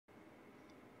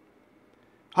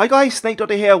Hi guys, Snake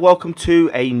Doctor here. Welcome to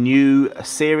a new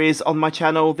series on my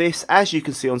channel. This, as you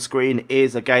can see on screen,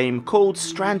 is a game called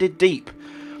Stranded Deep.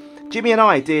 Jimmy and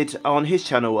I did on his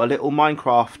channel a little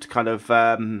Minecraft kind of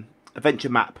adventure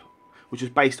map, which was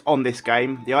based on this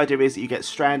game. The idea is that you get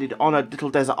stranded on a little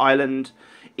desert island.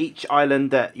 Each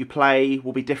island that you play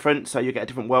will be different, so you get a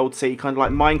different world see, kind of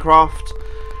like Minecraft.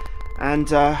 And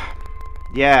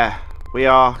yeah, we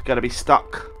are going to be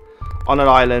stuck on an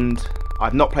island.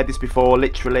 I've not played this before,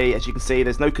 literally, as you can see,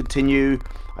 there's no continue.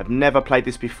 I've never played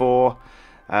this before.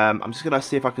 I'm just going to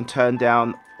see if I can turn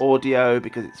down audio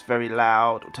because it's very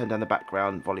loud. I'll turn down the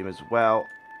background volume as well.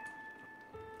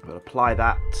 We'll apply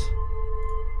that.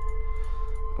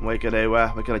 And we're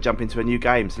going to jump into a new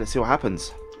game, so let's see what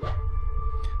happens.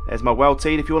 There's my world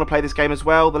seed. If you want to play this game as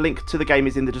well, the link to the game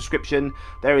is in the description.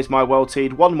 There is my world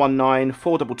seed,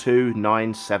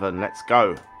 119422297. Let's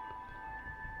go.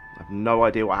 I have no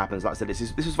idea what happens. Like I said,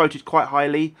 this was voted quite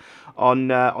highly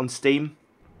on Steam.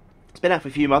 It's been out for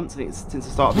a few months. I think it's since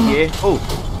the start of the year. Oh,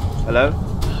 hello.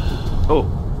 Oh,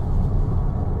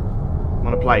 I'm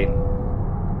on a plane.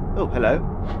 Oh, hello.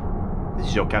 This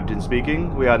is your captain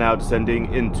speaking. We are now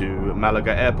descending into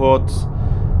Malaga Airport.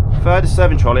 Third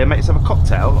serving trolley and make yourself a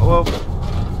cocktail. Oh, well.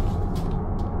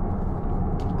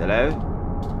 Hello.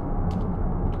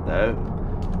 Hello.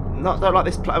 Don't like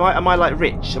this. Am I like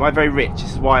rich? Am I very rich?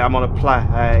 This is why I'm on a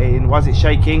plane. Why is it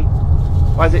shaking?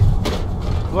 Why is it?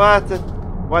 What?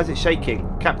 Why is it shaking?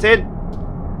 Captain?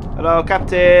 Hello,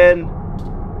 Captain.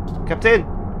 Captain?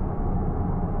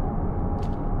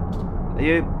 Are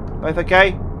you both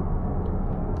okay?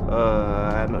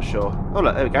 I'm not sure. Oh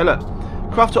look, there we go. Look,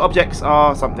 craft objects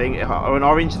are something. Are an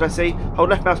orange? Did I see?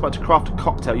 Hold left mouse button to craft a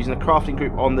cocktail using the crafting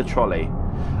group on the trolley.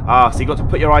 Ah, so you got to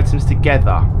put your items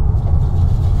together.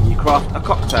 You craft a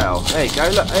cocktail. There you go.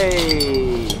 Look,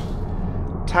 hey.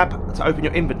 Tab to open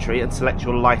your inventory and select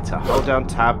your lighter. Hold down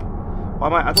tab. Why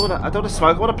am I don't want to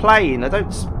smoke. I want a plane. I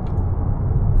don't.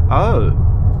 Oh.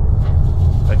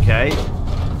 Okay.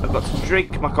 I've got to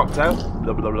drink my cocktail.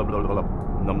 Blah, blah, blah, blah, blah,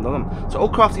 blah. Nom, nom, nom. So all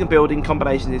crafting and building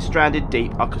combinations in Stranded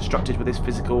Deep are constructed with this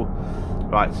physical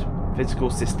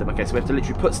system. Okay, so we have to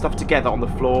literally put stuff together on the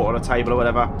floor, on a table or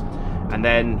whatever, and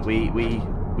then we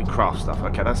craft stuff.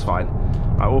 Okay, that's fine.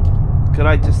 Right, well, could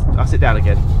I'll sit down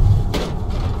again.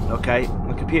 Okay,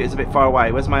 my computer's a bit far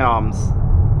away. Where's my arms?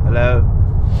 Hello?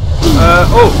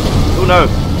 Oh no.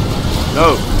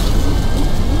 No.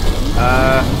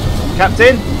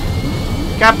 Captain?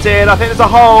 Captain, I think there's a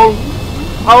hole.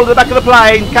 Hole in the back of the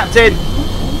plane. Captain.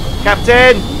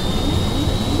 Captain.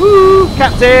 Woo,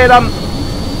 Captain, I'm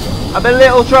in a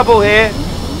little trouble here.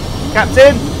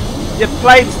 Captain, your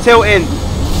plane's tilting.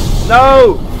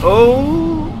 No. Oh.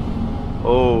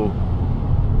 Oh.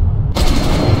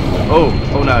 Oh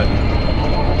no.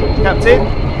 Captain?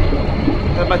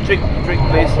 Have my drink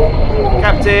please.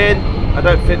 Captain! I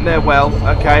don't think they're well.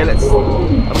 Okay,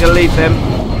 I'm gonna leave them.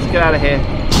 Let's get out of here.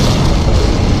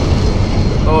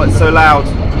 Oh, it's so loud.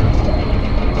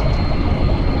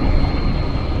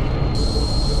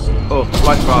 Oh,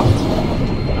 life raft.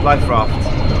 Life raft.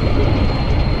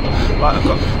 Right, I've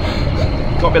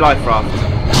got my life raft.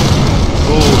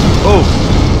 Oh.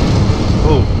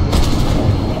 Oh.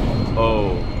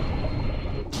 Oh.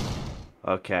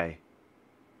 Okay.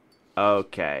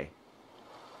 Okay.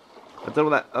 I don't know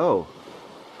what that. Oh.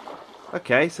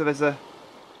 Okay, so there's an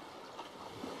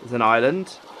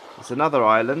island. There's another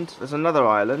island. There's another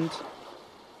island.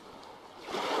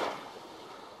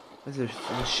 There's a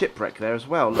shipwreck there as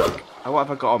well. Look. What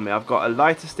have I got on me? I've got a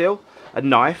lighter still, a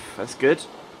knife. That's good,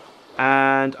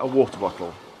 and a water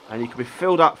bottle. And you can be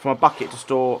filled up from a bucket to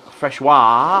store fresh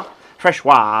water. Fresh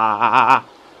water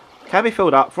can be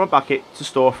filled up from a bucket to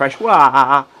store fresh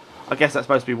water. I guess that's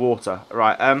supposed to be water,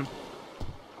 right?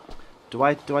 Do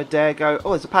I dare go?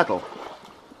 Oh, there's a paddle.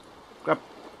 Grab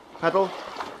paddle.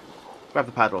 Grab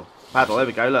the paddle. Paddle. There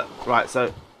we go. Look. Right.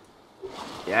 So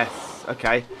yes.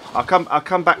 Okay. I'll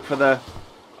come back for the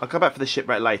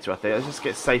shipwreck later. I think. Let's just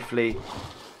get safely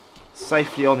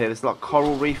on here. There's like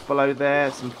coral reef below there.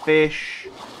 Some fish.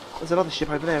 There's another ship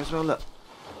over there as well. Look.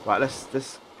 Right.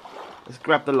 Let's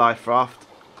grab the life raft.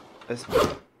 Let's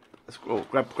grab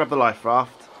the life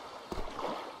raft.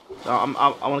 No, I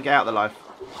want to get out of the life.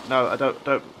 No, I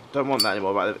don't want that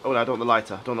anymore. Right. Oh no, I don't want the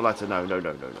lighter. I don't want the lighter. No.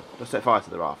 Let's set fire to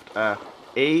the raft.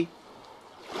 E.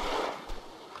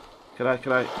 Can I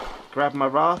grab my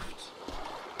raft?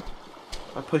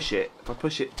 If I push it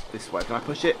this way, can I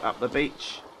push it up the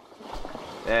beach?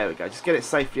 There we go. Just get it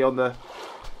safely on the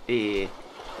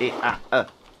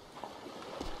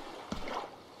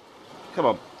Come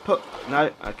on,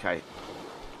 no, okay.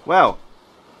 Well,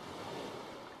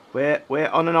 We're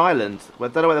on an island. Well,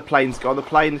 I don't know where the plane's gone. The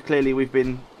plane, clearly we've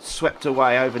been swept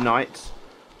away overnight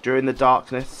during the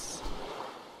darkness,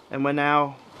 and we're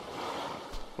now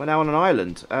on an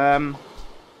island.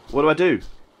 What do I do?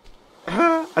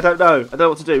 I don't know. I don't know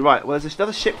what to do. Right. Well, there's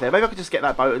another ship there. Maybe I could just get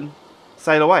that boat and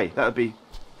sail away. That would be.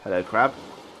 Hello, crab.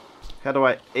 How do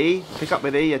I pick up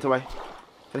with E? Can I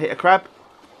hit a crab?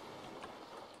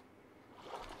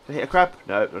 Can I hit a crab?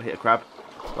 No, don't hit a crab.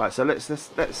 Right. So let's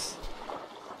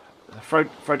throw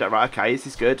that. Right. Okay. This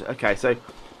is good. Okay. So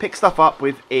pick stuff up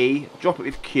with E. Drop it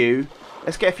with Q.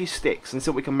 Let's get a few sticks and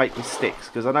see what we can make with sticks,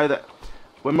 because I know that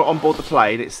when we're on board the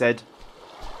plane, it said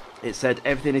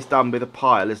everything is done with a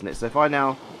pile, isn't it? So if I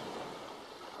now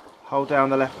hold down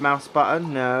the left mouse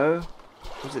button, no,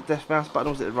 was it left mouse button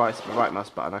or was it the right mouse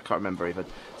button? I can't remember even.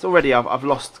 It's already I've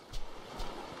lost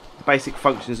the basic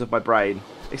functions of my brain.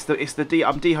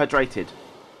 I'm dehydrated.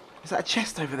 Is that a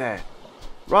chest over there?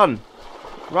 Run,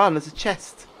 there's a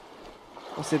chest.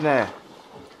 What's in there?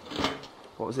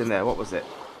 What was in there? What was it?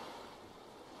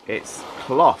 It's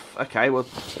cloth. Okay, well,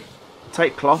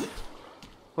 take cloth.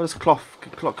 What does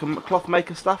cloth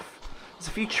maker stuff? There's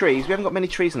a few trees. We haven't got many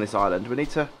trees on this island. We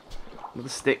need to another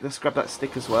stick. Let's grab that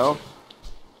stick as well.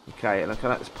 Okay, and I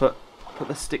can just put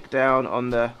the stick down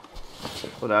on the.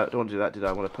 Oh no, I don't want to do that, did I?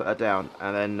 I want to put that down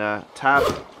and then tab.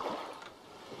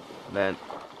 And then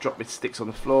drop my sticks on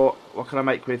the floor. What can I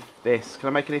make with this? Can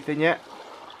I make anything yet?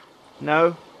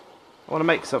 No. I want to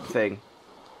make something.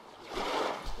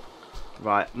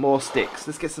 Right, more sticks.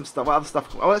 Let's get some stuff. What other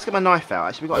stuff? Oh, let's get my knife out.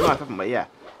 Actually, we've got a knife, haven't we? Yeah.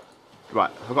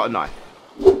 Right, I've got a knife.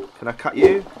 Can I cut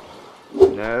you?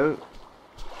 No.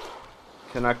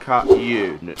 Can I cut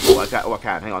you? No. Oh, I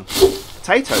can. Hang on.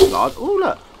 Potato plant. Oh,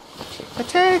 look.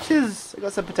 Potatoes. I've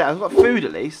got some potatoes. I've got food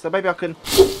at least, so maybe I can.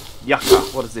 Yucca.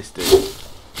 What does this do?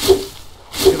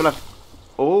 People have.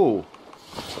 Oh.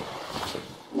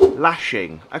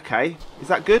 Lashing. Okay. Is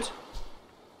that good?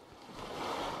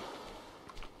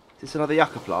 Is this another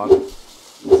yucca plant?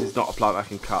 This is not a plant I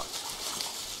can cut.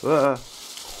 Oh,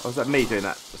 is that me doing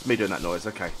that? That's me doing that noise.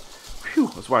 Okay.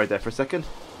 Phew, I was worried there for a second.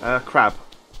 Crab.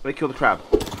 Let me kill the crab.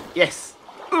 Yes!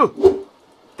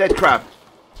 Dead crab.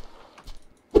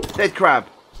 Dead crab.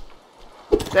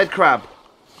 Dead crab.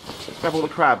 Let's grab all the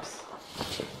crabs.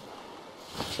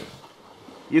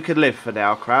 You can live for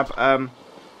now, crab.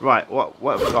 Right, what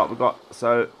have we got? We've got,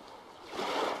 so...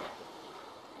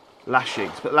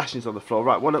 lashings. Put lashings on the floor.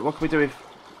 Right, what can we do with...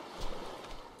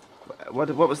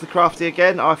 What was the crafty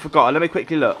again? Oh, I forgot. Let me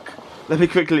quickly look.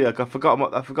 I've forgotten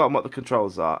what the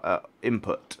controls are.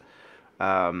 Input.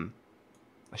 I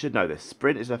should know this.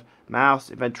 Sprint is a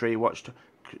mouse, inventory, watch,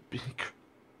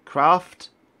 craft,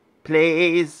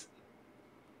 please.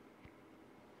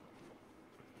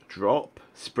 Drop,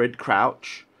 sprint,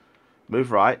 crouch,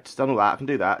 move right. Done all that. I can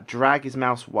do that. Drag is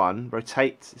mouse 1.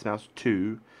 Rotate is mouse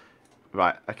 2.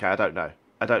 Right. Okay. I don't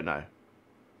know.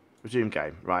 Resume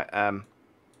game. Right. I'm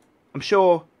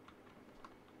sure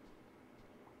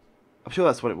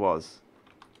that's what it was.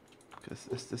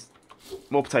 It's just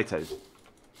more potatoes.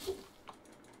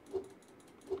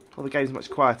 Oh, the game's much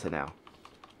quieter now.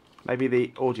 Maybe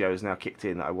the audio is now kicked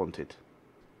in that I wanted.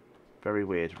 Very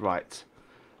weird. Right.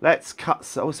 Let's cut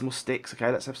some more sticks. Okay,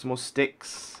 let's have some more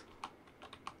sticks.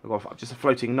 I'm just a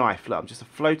floating knife. Look, I'm just a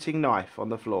floating knife on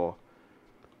the floor.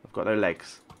 I've got no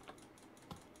legs.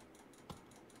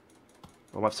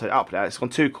 I'll have to turn it up now. It's gone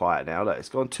too quiet now. Look, it's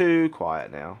gone too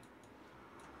quiet now.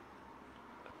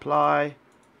 Apply.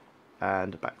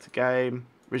 And back to game.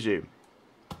 Resume.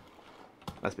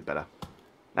 That's a bit better.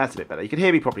 That's a bit better. You can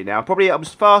hear me properly now. Probably I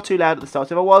was far too loud at the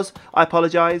start. If I was, I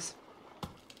apologise.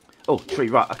 Oh, tree.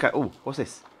 Right. Okay. Oh, what's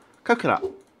this? Coconut.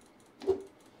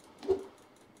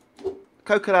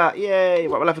 Coconut. Yay.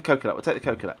 Right, we'll have a coconut. We'll take the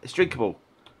coconut. It's drinkable.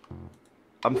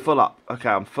 I'm full up. Okay,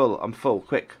 I'm full. I'm full.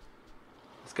 Quick.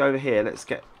 Let's go over here. Let's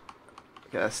get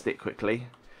that stick quickly.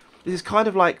 This is kind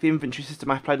of like the inventory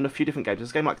system I played in a few different games.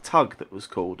 There's a game like Tug that was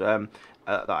called, that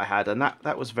I had, and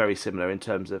that was very similar in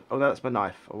terms of... Oh, no, that's my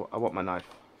knife. I want my knife.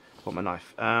 I want my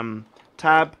knife.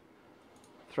 Tab.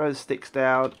 Throw the sticks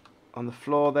down on the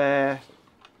floor there.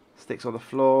 Sticks on the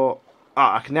floor.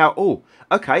 Ah, I can now... Oh,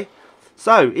 okay.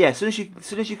 So, yeah, as soon as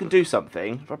you can do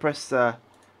something, if I press... as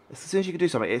soon as you can do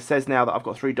something, it says now that I've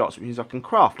got 3 dots, which means I can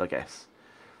craft, I guess.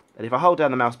 And if I hold down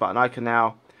the mouse button, I can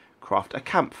now craft a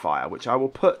campfire, which I will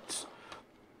put...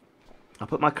 I'll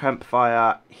put my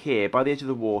campfire here, by the edge of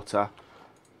the water.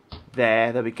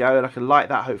 There we go. And I can light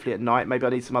that, hopefully, at night. Maybe I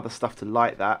need some other stuff to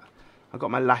light that. I've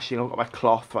got my lashing, I've got my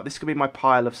cloth. Right, this could be my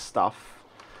pile of stuff.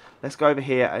 Let's go over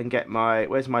here and get my...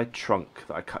 Where's my trunk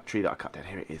that I cut, tree that I cut down?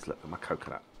 Here it is, look, my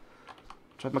coconut.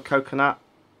 Tried my coconut.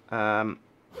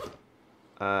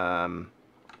 Can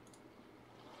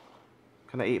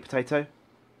I eat a potato?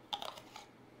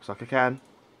 Looks like I can.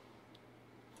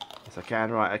 Yes, I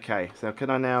can. Right, okay. So can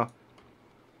I now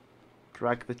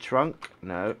drag the trunk?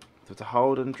 No. So to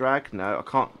hold and drag? No, I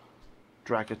can't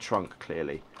drag a trunk,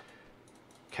 clearly.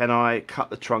 Can I cut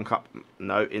the trunk up?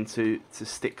 No, into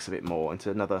sticks a bit more, into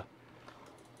another.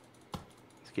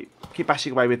 Let's keep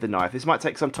bashing away with the knife. This might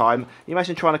take some time. You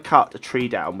imagine trying to cut a tree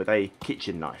down with a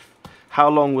kitchen knife. How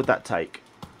long would that take?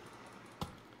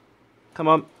 Come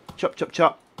on, chop, chop,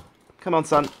 chop. Come on,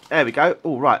 son. There we go.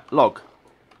 Oh, right, log.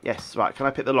 Yes, right. Can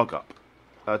I pick the log up?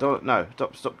 No,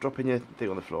 stop dropping your thing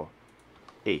on the floor.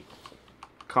 E.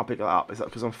 Can't pick that up. Is that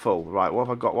because I'm full? Right. What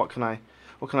have I got? What can I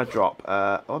drop?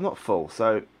 Oh, I'm not full.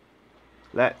 So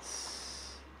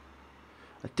let's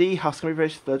a D husk can be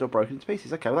registered or broken into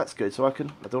pieces. Okay, well that's good. So I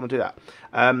don't want to do that.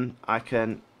 I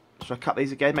can. Should I cut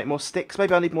these again? Make more sticks?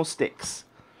 Maybe I need more sticks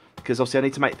because obviously I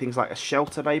need to make things like a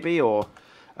shelter, maybe, or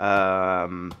a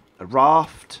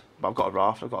raft. But I've got a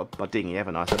raft. I've got my dinghy,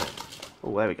 haven't I?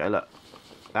 Oh, there we go. Look,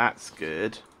 that's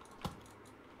good.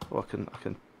 Oh, I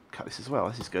can cut this as well.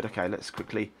 This is good. Okay, let's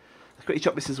quickly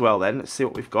chop this as well. Then let's see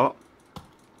what we've got.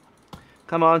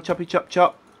 Come on, choppy chop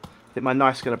chop. I think my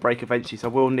knife's going to break eventually, so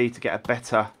I will need to get a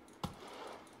better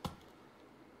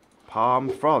palm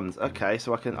fronds. Okay,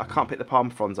 so I can't pick the palm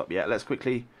fronds up yet. Let's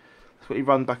quickly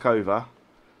run back over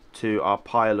to our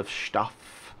pile of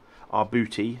stuff, our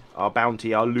booty, our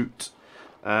bounty, our loot.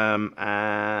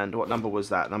 And what number was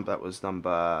that? That was number,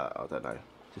 I don't know.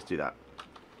 Just do that.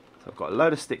 So I've got a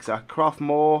load of sticks. I can craft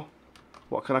more.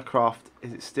 What can I craft?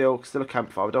 Is it still a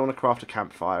campfire? I don't want to craft a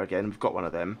campfire again. We've got one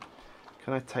of them.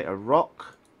 Can I take a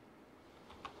rock?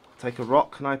 Take a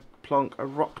rock. Can I plonk a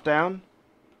rock down?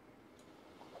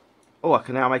 Oh, I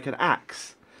can now make an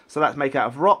axe. So that's made out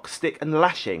of rock, stick, and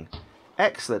lashing.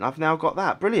 Excellent. I've now got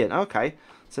that. Brilliant. Okay.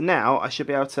 So now I should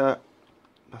be able to.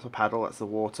 That's a paddle. That's the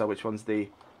water. Which one was the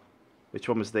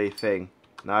thing?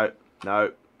 No.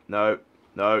 No. No.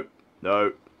 No.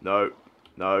 No. No.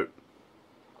 No.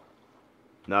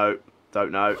 No.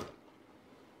 Don't know.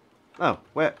 Oh,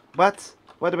 where? What?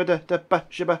 Oh,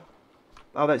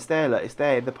 that's there, look. It's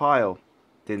there in the pile.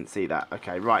 Didn't see that.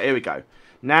 Okay, right, here we go.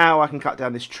 Now I can cut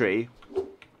down this tree.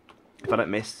 If I don't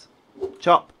miss.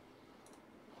 Chop.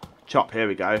 Chop, here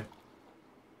we go.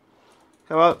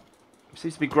 Come on. It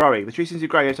seems to be growing. The tree seems to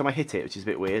be growing every time I hit it, which is a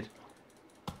bit weird.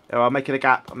 Oh, I'm making a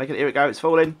gap. Here we go. It's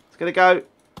falling. It's going to go.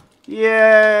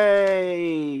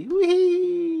 Yay!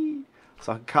 Whee!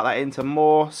 So I can cut that into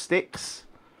more sticks.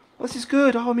 Oh, this is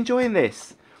good. Oh, I'm enjoying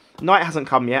this. Night hasn't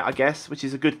come yet, I guess, which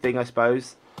is a good thing, I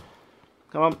suppose.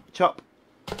 Come on, chop.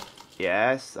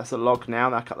 Yes, that's a log now.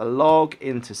 Now I cut the log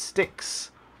into sticks.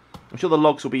 I'm sure the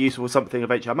logs will be useful for something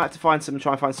eventually. I might have to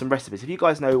try and find some recipes. If you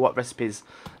guys know what recipes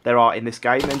there are in this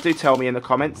game, then do tell me in the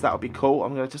comments. That would be cool.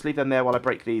 I'm going to just leave them there while I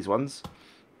break these ones.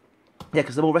 Yeah,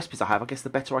 because the more recipes I have, I guess the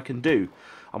better I can do.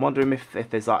 I'm wondering if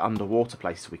there's like underwater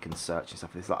places we can search and stuff.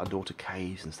 If there's like underwater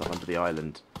caves and stuff under the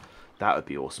island. That would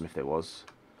be awesome if there was.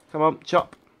 Come on,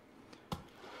 chop.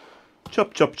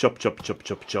 Chop, chop, chop, chop, chop,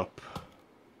 chop, chop.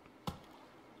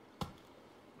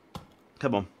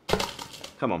 Come on.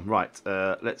 Come on, right.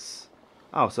 Let's...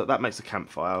 Oh, so that makes a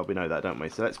campfire. We know that, don't we?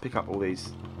 So let's pick up all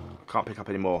these. Can't pick up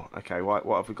any more. Okay, what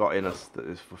have we got in us that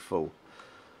is for full?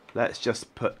 Let's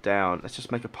just put down... Let's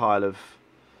just make a pile of...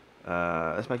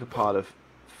 let's make a pile of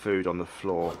food on the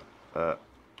floor.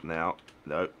 Now.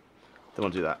 No. Don't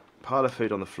want to do that. Pile of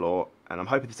food on the floor. And I'm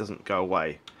hoping this doesn't go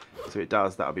away. So if it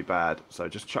does, that would be bad. So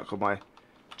just chuck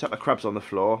the crabs on the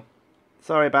floor.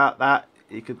 Sorry about that.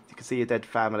 You can see your dead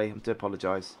family. I do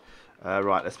apologise.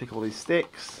 Right, let's pick up all these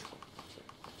sticks.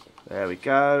 There we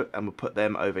go, and we'll put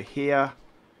them over here.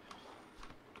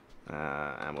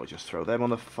 And we'll just throw them on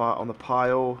the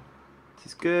pile. This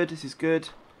is good. This is good.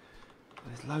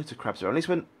 There's loads of crabs around. At least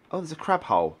when there's a crab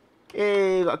hole.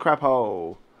 Yay, got a crab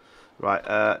hole.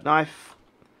 Right, knife.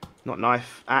 Not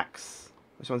knife. Axe.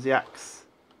 Which one's the axe?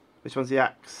 Which one's the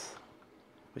axe?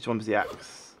 Which one was the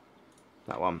axe?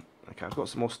 That one. Okay, I've got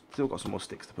still got some more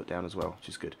sticks to put down as well, which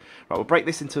is good. Right, we'll break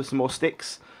this into some more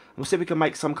sticks, and we'll see if we can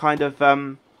make some kind of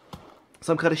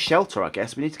shelter. I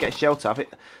guess we need to get a shelter. I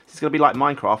think this is going to be like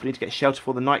Minecraft. We need to get a shelter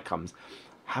before the night comes.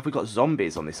 Have we got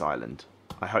zombies on this island?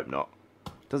 I hope not.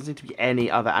 Doesn't seem to be any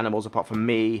other animals apart from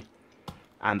me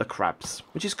and the crabs,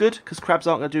 which is good because crabs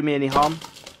aren't going to do me any harm.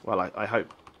 Well, I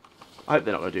hope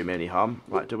they're not going to do me any harm.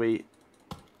 Right? Do we?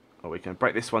 Oh, we can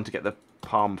break this one to get the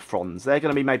palm fronds. They're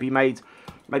going to be maybe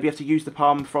you have to use the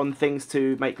palm frond things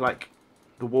to make like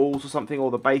the walls or something,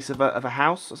 or the base of a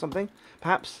house or something,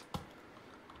 perhaps.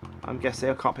 I'm guessing.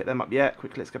 I can't pick them up yet.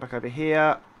 Quickly, let's go back over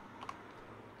here.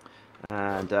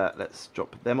 And let's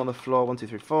drop them on the floor. 1, 2,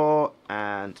 3, 4.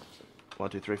 And 1,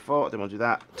 2, 3, 4. Didn't want to do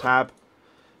that. Tab.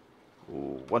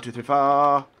 Ooh, 1, 2, 3,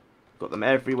 4. Got them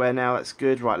everywhere now. That's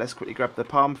good. Right, let's quickly grab the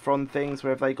palm frond things.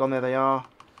 Where have they gone? There they are.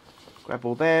 Grab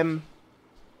all them.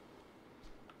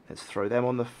 Let's throw them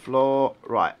on the floor.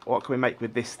 Right, what can we make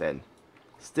with this then?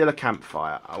 Still a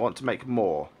campfire. I want to make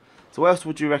more. So what else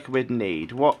would you reckon we'd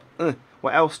need? What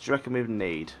else do you reckon we'd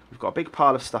need? We've got a big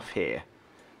pile of stuff here.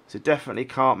 So definitely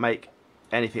can't make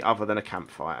anything other than a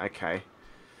campfire. Okay.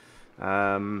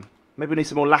 Maybe we need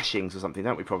some more lashings or something,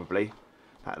 don't we? Probably.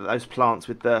 Those plants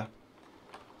with the...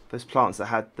 Those plants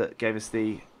that gave us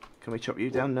the... Can we chop you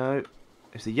down? No. It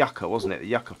was the yucca, wasn't it? The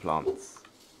yucca plants.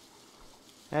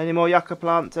 Any more yucca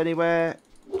plants anywhere?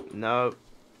 No.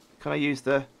 Can I use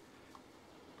the...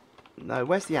 No,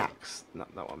 where's the axe?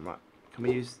 Not that one, right. Can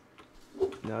we use...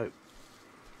 No.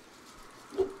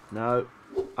 No.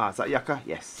 Ah, is that yucca?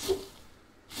 Yes.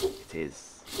 It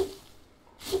is.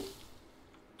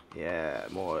 Yeah,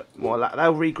 more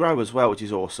they'll regrow as well, which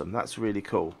is awesome. That's really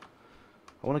cool.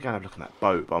 I want to go and have a look at that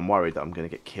boat, but I'm worried that I'm going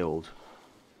to get killed.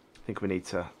 I think we need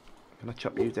to... Can I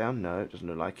chop you down? No, it doesn't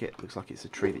look like it. Looks like it's a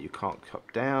tree that you can't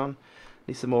chop down.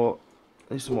 Need some more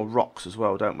rocks as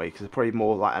well, don't we? Because there's probably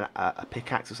more like a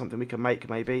pickaxe or something we can make,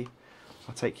 maybe.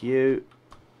 I'll take you.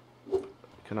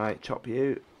 Can I chop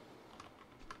you?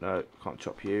 No, can't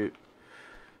chop you.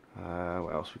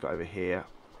 What else we got over here?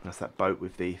 That's that boat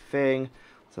with the thing.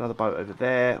 There's another boat over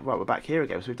there. Right, we're back here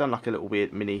again. So we've done like a little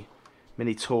weird mini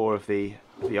tour of the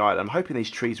island. I'm hoping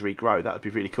these trees regrow. That would be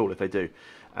really cool if they do.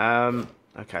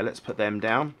 Okay, let's put them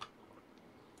down.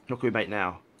 What can we make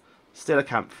now? Still a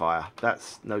campfire.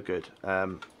 That's no good.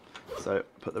 So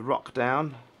put the rock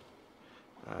down.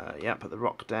 Yeah, put the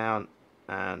rock down.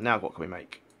 And now what can we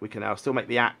make? We can now still make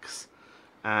the axe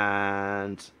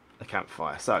and a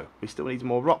campfire. So we still need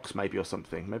more rocks maybe or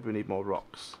something. Maybe we need more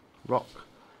rocks. Rock.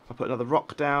 I'll put another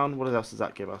rock down. What else does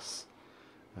that give us?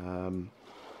 There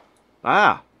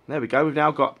we go. We've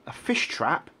now got a fish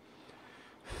trap.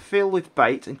 Fill with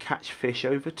bait and catch fish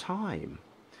over time.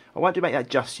 I won't make that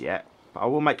just yet, but I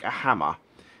will make a hammer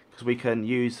because we can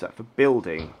use that for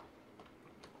building.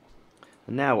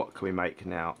 And now what can we make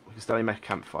now? We can still make a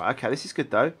campfire. Okay, this is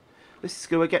good though. This is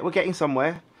good. We're getting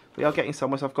somewhere. We are getting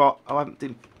somewhere. So I've got... Oh, I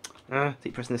didn't...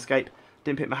 keep pressing escape.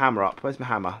 Didn't pick my hammer up. Where's my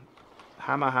hammer?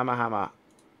 Hammer.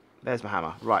 There's my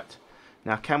hammer. Right.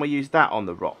 Now, can we use that on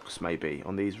the rocks, maybe?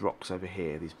 On these rocks over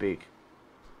here. These big,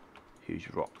 huge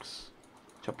rocks.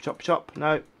 Chop, chop, chop.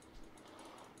 No.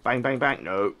 Bang, bang, bang.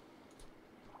 No.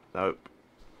 Nope.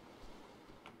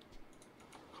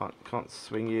 Can't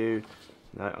swing you.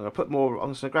 No, I'm going to put more...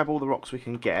 I'm just going to grab all the rocks we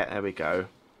can get. There we go.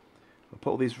 I'll put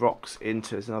all these rocks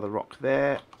into... There's another rock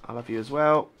there. I love you as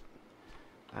well.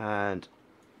 And...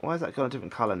 Why has that got a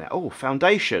different colour now? Oh,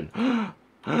 foundation.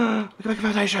 We can make a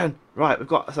foundation. Right, we've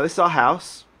got... So this is our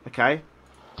house. Okay.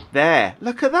 There.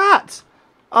 Look at that.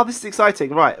 Oh, this is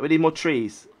exciting. Right, we need more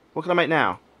trees. What can I make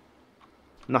now?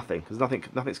 Nothing, because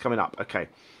nothing's coming up. Okay,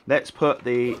 let's put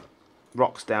the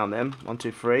rocks down then. 1,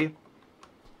 2, 3.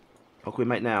 What can we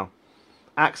make now?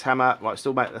 Axe, hammer. Right,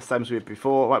 still make the same as we did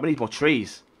before. Right, we need more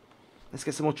trees. Let's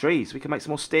get some more trees. We can make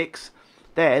some more sticks.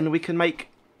 Then we can make,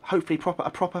 hopefully, a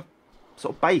proper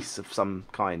sort of base of some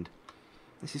kind.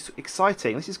 This is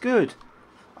exciting. This is good.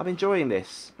 I'm enjoying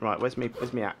this. Right, where's me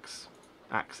axe?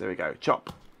 Axe, there we go.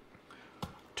 Chop.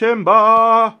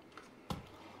 Timber!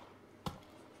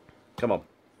 Come on.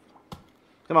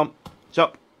 Come on.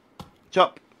 Chop.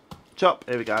 Chop. Chop.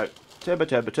 There we go. Timber,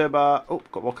 timber, timber. Oh,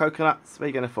 got more coconuts. Where are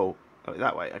you going to fall? Oh,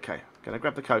 that way. Okay. Going to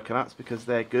grab the coconuts because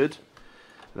they're good.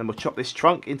 And then we'll chop this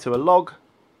trunk into a log.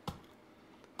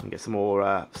 And get some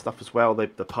more stuff as well. The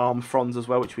palm fronds as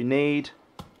well, which we need.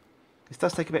 This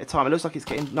does take a bit of time. It looks like it's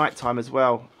getting night time as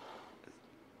well.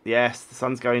 Yes, the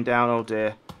sun's going down. Oh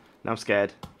dear. Now I'm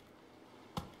scared.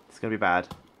 It's going to be bad.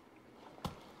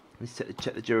 Let's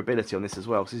check the durability on this as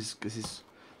well. This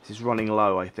is running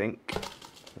low, I think.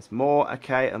 There's more.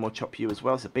 Okay, and we'll chop you as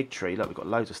well. It's a big tree. Look, we've got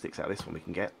loads of sticks out of this one we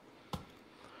can get.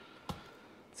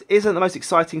 This isn't the most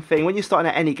exciting thing. When you're starting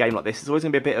at any game like this, there's always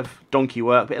going to be a bit of donkey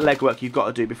work, a bit of leg work you've got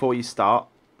to do before you start.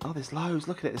 Oh, there's loads.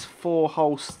 Look at it. There's 4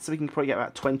 holes, so we can probably get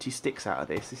about 20 sticks out of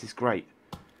this. This is great.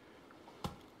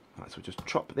 Right, so we'll just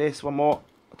chop this. 1 more.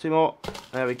 2 more.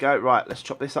 There we go. Right, let's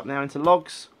chop this up now into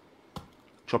logs.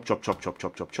 Chop, chop, chop, chop,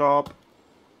 chop, chop, chop.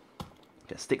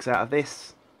 Get sticks out of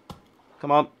this.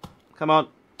 Come on. Come on.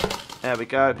 There we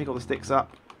go. Pick all the sticks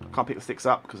up. I can't pick the sticks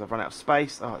up because I've run out of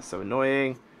space. Oh, it's so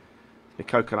annoying. The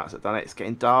coconuts have done it. It's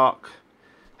getting dark.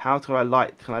 How do I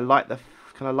light? Can I light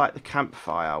the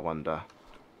campfire? I wonder.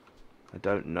 I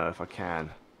don't know if I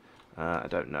can. I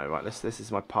don't know. Right, this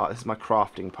is my part. This is my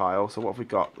crafting pile. So what have we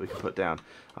got we can put down?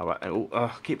 All right.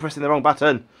 Oh, keep pressing the wrong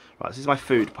button. Right, this is my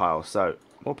food pile. So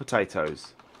more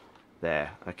potatoes.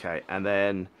 There. Okay, and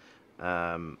then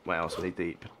what else? We need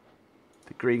the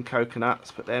green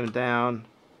coconuts. Put them down.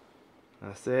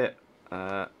 That's it.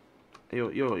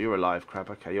 You're alive, crab.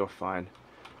 Okay, you're fine.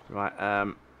 Right.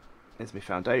 There's my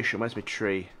foundation. Where's my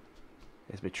tree?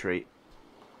 There's my tree.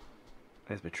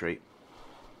 There's my tree.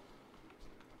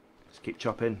 Just keep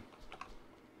chopping.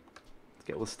 Let's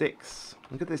get all the sticks.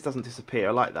 Look at this, doesn't disappear.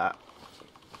 I like that.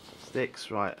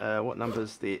 Sticks, right. What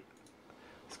number's the...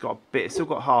 It's got a bit... It's still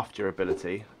got half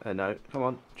durability. No, come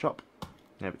on. Chop.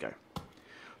 There we go.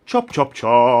 Chop, chop,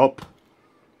 chop.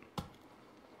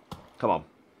 Come on.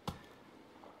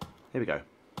 Here we go.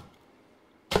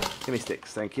 Give me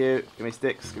sticks, thank you. Give me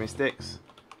sticks, give me sticks.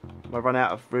 Am I run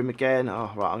out of room again?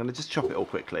 Oh, right, I'm going to just chop it all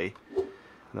quickly. And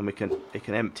then it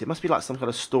can empty. It must be like some kind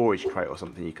of storage crate or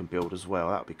something you can build as well.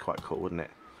 That would be quite cool, wouldn't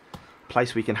it? A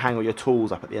place where you can hang all your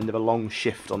tools up at the end of a long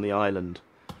shift on the island.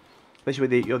 Especially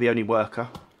when you're the only worker.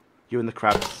 You and the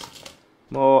crabs.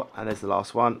 More, and there's the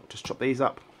last one. Just chop these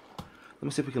up. Let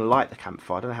me see if we can light the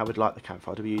campfire. I don't know how we'd light the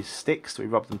campfire. Do we use sticks? Do we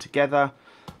rub them together?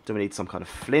 Do we need some kind of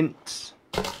flint?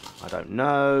 I don't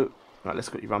know. Right, let's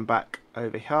quickly run back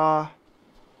over here.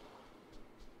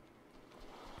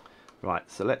 Right,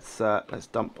 so let's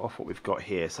dump off what we've got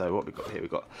here. So what we've got here, we've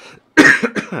got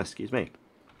excuse me,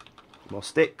 more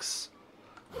sticks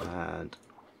and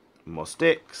more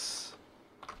sticks.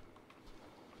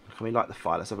 Can we light the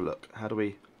fire? Let's have a look. How do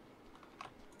we?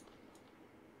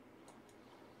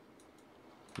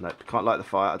 Nope, can't light the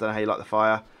fire. I don't know how you light the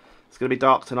fire. It's going to be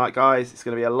dark tonight, guys. It's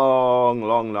going to be a long,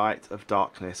 long night of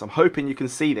darkness. I'm hoping you can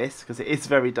see this, because it is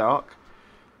very dark.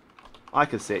 I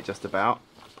can see it just about.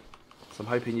 So I'm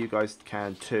hoping you guys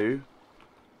can too.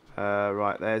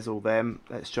 Right, there's all them.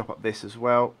 Let's chop up this as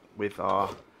well with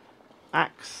our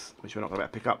axe, which we're not going to be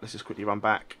able to pick up. Let's just quickly run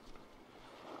back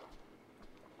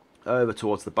over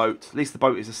towards the boat. At least the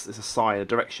boat is a sign, a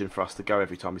direction for us to go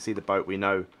every time we see the boat. We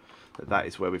know that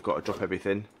is where we've got to drop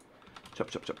everything. Chop,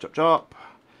 chop, chop, chop, chop.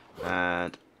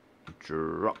 And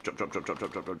drop, drop, drop, drop, drop,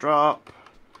 drop, drop, drop, drop.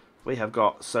 We have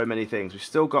got so many things. We've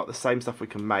still got the same stuff we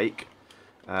can make,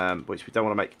 which we don't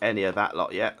want to make any of that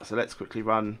lot yet. So let's quickly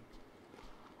run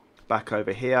back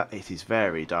over here. It is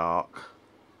very dark.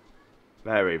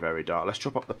 Very, very dark. Let's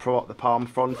chop up the palm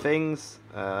frond things.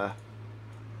 Let's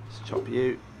chop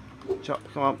you. Chop,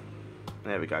 come on.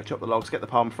 There we go. Chop the logs, get the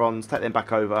palm fronds, take them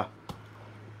back over.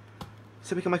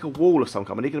 So we can make a wall of some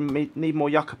kind. We're going to need more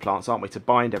yucca plants, aren't we, to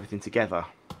bind everything together.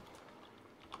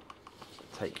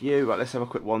 Take you. Right, let's have a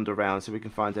quick wander around so we can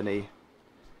find any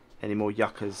more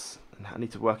yuccas. And I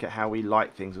need to work out how we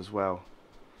light things as well.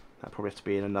 That'll probably have to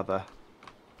be in another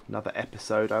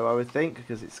episode, I would think,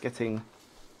 because it's getting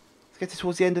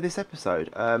towards the end of this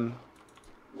episode. Come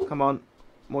on,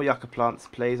 more yucca plants,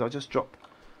 please. I'll just drop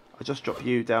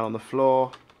you down on the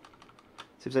floor.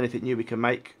 See if there's anything new we can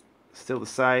make. Still the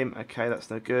same. Okay, that's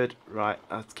no good. Right,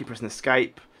 I have to keep pressing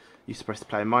escape. Used to press to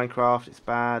play in Minecraft. It's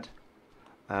bad.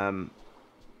 How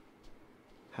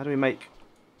do we make?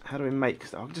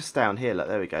 I'll just stay on here. Look,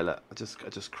 there we go. Look, I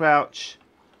just crouch.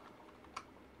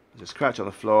 I just crouch on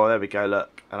the floor. There we go.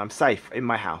 Look, and I'm safe in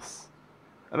my house.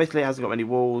 Admittedly, it hasn't got many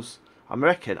walls. I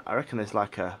reckon there's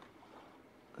like there's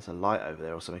a light over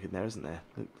there or something in there, isn't there?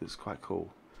 Looks quite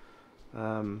cool.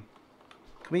 Can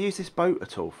we use this boat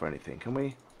at all for anything? Can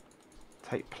we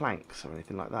take planks or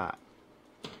anything like that?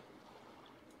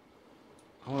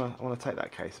 I want to take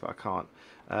that case, but I can't.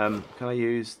 Can I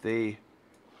use the...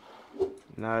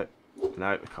 No,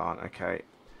 I can't. Okay.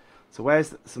 So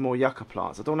where's some more yucca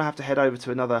plants? I don't want to have to head over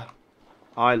to another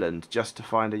island just to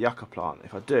find a yucca plant.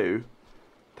 If I do,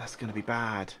 that's going to be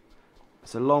bad.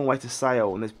 It's a long way to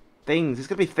sail, and there's going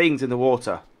to be things in the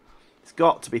water. There's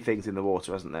got to be things in the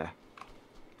water, hasn't there?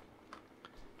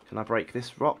 Can I break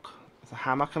this rock? It's a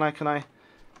hammer. Can I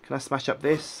smash up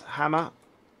this hammer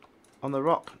on the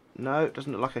rock? No, it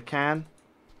doesn't look like I can.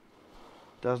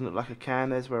 Doesn't look like I can.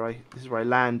 This is where I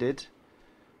landed.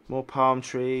 More palm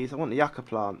trees. I want the yucca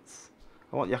plants.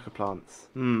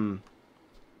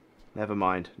 Never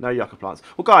mind. No yucca plants.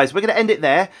 Well, guys, we're going to end it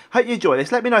there. Hope you enjoy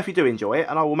this. Let me know if you do enjoy it,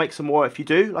 and I will make some more if you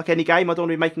do. Like any game, I don't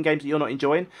want to be making games that you're not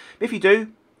enjoying. If you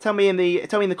do, tell me in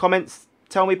the comments.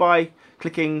 Tell me by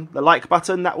clicking the like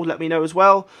button. That will let me know as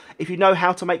well. If you know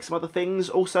how to make some other things,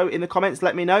 also in the comments,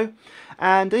 let me know.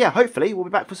 And yeah, hopefully we'll be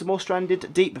back for some more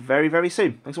Stranded Deep very, very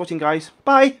soon. Thanks for watching, guys.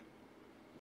 Bye.